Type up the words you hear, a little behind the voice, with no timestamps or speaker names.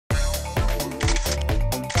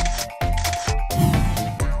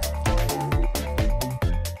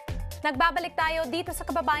Nagbabalik tayo dito sa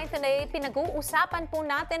Kababayan Today. Pinag-uusapan po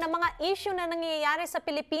natin ang mga issue na nangyayari sa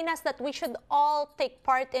Pilipinas that we should all take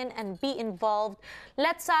part in and be involved.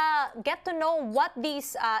 Let's get to know what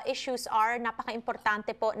these issues are.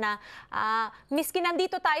 Napaka-importante po na miski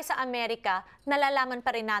nandito tayo sa Amerika, nalalaman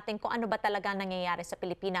pa rin natin kung ano ba talaga nangyayari sa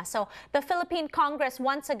Pilipinas. So, the Philippine Congress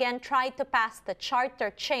once again tried to pass the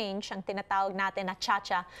charter change, ang tinatawag natin na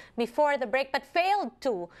CHA, before the break, but failed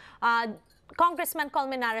to. Congressman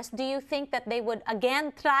Colmenares, do you think that they would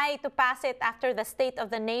again try to pass it after the State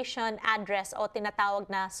of the Nation address o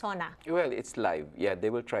tinatawag na SONA? Well, it's live. Yeah,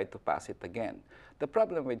 they will try to pass it again. The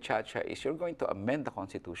problem with CHA is you're going to amend the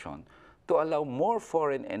Constitution to allow more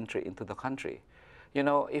foreign entry into the country. You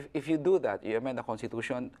know, if you do that, you amend the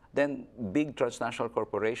Constitution, then big transnational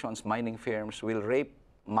corporations, mining firms will rape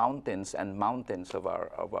mountains and mountains of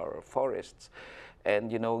our forests.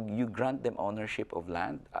 And, you know, you grant them ownership of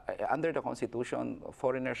land. Under the Constitution,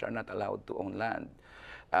 foreigners are not allowed to own land.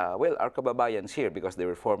 Well, our kababayans here, because they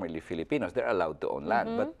were formerly Filipinos, they're allowed to own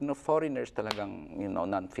land. But, you know, foreigners talagang, you know,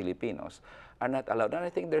 non-Filipinos are not allowed. And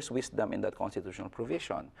I think there's wisdom in that constitutional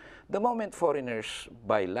provision. The moment foreigners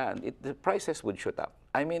buy land, the prices would shoot up.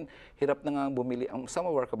 I mean, hirap na nga bumili. Some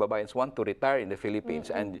of our kababayans want to retire in the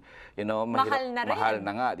Philippines and, you know, mahal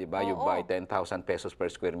na nga, di ba? You buy 10,000 pesos per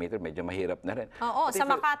square meter, medyo mahirap na rin. Oo, sa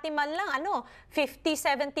Makati man lang,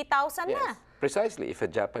 50,000, 70,000 na. Precisely. If a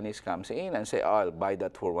Japanese comes in and say, oh, I'll buy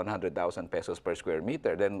that for 100,000 pesos per square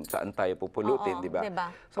meter, then saan tayo pupulutin, di ba?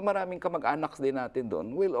 So maraming kamag-anaks din natin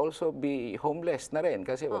doon will also be homeless na rin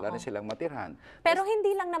kasi wala na silang matirhan. Pero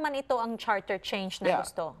hindi lang naman ito ang charter change na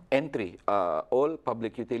gusto. Entry. All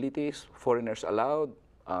public utilities, foreigners allowed,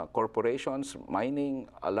 corporations, mining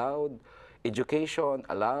allowed, education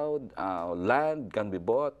allowed, land can be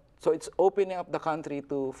bought. So it's opening up the country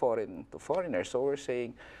to foreigners. So we're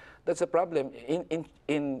saying that's a problem.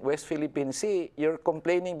 In West Philippine Sea, you're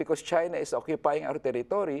complaining because China is occupying our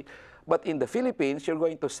territory, but in the Philippines, you're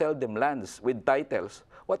going to sell them lands with titles.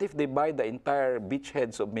 What if they buy the entire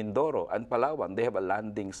beachheads of Mindoro and Palawan? They have a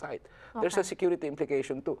landing site. There's a security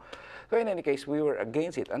implication too. So in any case, we were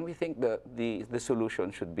against it, and we think the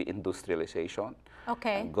solution should be industrialization.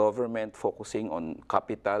 And government focusing on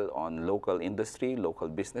capital, on local industry, local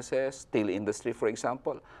businesses, steel industry, for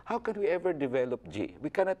example. How can we ever develop G? We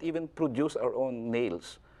cannot even produce our own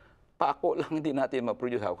nails. Paako lang hindi natin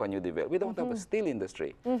ma-produce. How can you develop? We don't have a steel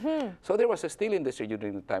industry. So there was a steel industry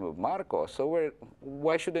during the time of Marcos. So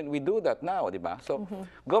why shouldn't we do that now, di ba? So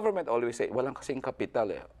government always say, walang kasing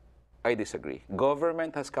kapital eh. I disagree.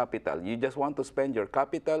 Government has capital. You just want to spend your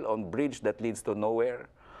capital on bridge that leads to nowhere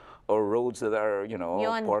or roads that are, you know,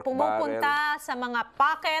 pork pumupunta barrel. sa mga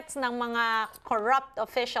pockets ng mga corrupt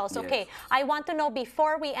officials. Okay, I want to know,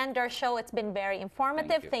 before we end our show, it's been very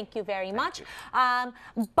informative. Thank you very much.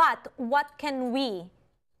 But what can we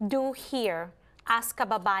do here as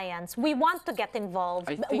kababayans? We want to get involved.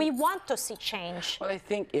 We want to see change. Well, I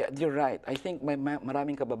think you're right. I think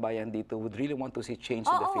maraming kababayan dito would really want to see change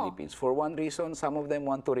in the Philippines. For one reason, some of them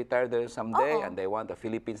want to retire there someday, and they want the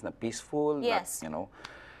Philippines na peaceful, not, you know,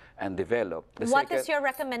 and develop. What is your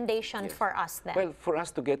recommendation for us then? Well, for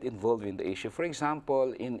us to get involved in the issue, for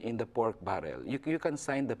example, in the pork barrel, you can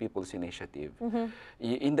sign the People's Initiative.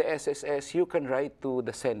 In the SSS, you can write to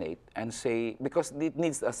the Senate and say, because it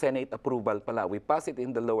needs a Senate approval pala, we pass it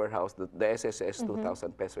in the lower house, the SSS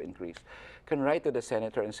 2,000 peso increase. You can write to the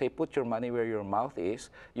senator and say, put your money where your mouth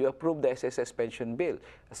is. You approve the SSS pension bill.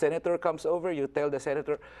 A senator comes over, you tell the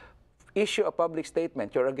senator, issue a public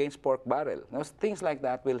statement, you're against pork barrel. Now, things like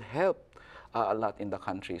that will help a lot in the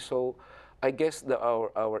country. So I guess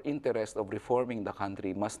our interest of reforming the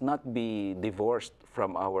country must not be divorced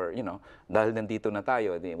from our, you know, dahil nandito na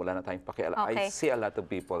tayo, wala na tayong pakialam. I see a lot of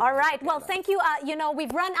people. All right. Well, thank you. You know,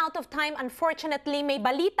 we've run out of time, unfortunately. May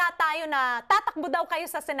balita tayo na tatakbo daw kayo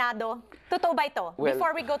sa Senado. Totoo ba ito?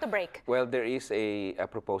 Before we go to break. Well, there is a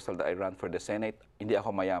proposal that I run for the Senate. Hindi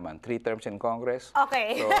ako mayaman. 3 terms in Congress.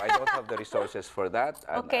 Okay. So I don't have the resources for that.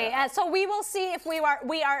 And, so we will see if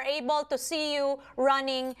we are able to see you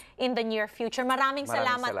running in the near future. Maraming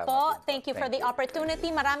salamat po. Thank you for the opportunity.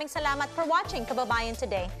 Maraming salamat for watching Kababayan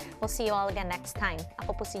Today. We'll see you all again next time.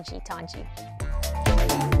 Ako po si G. Tonji.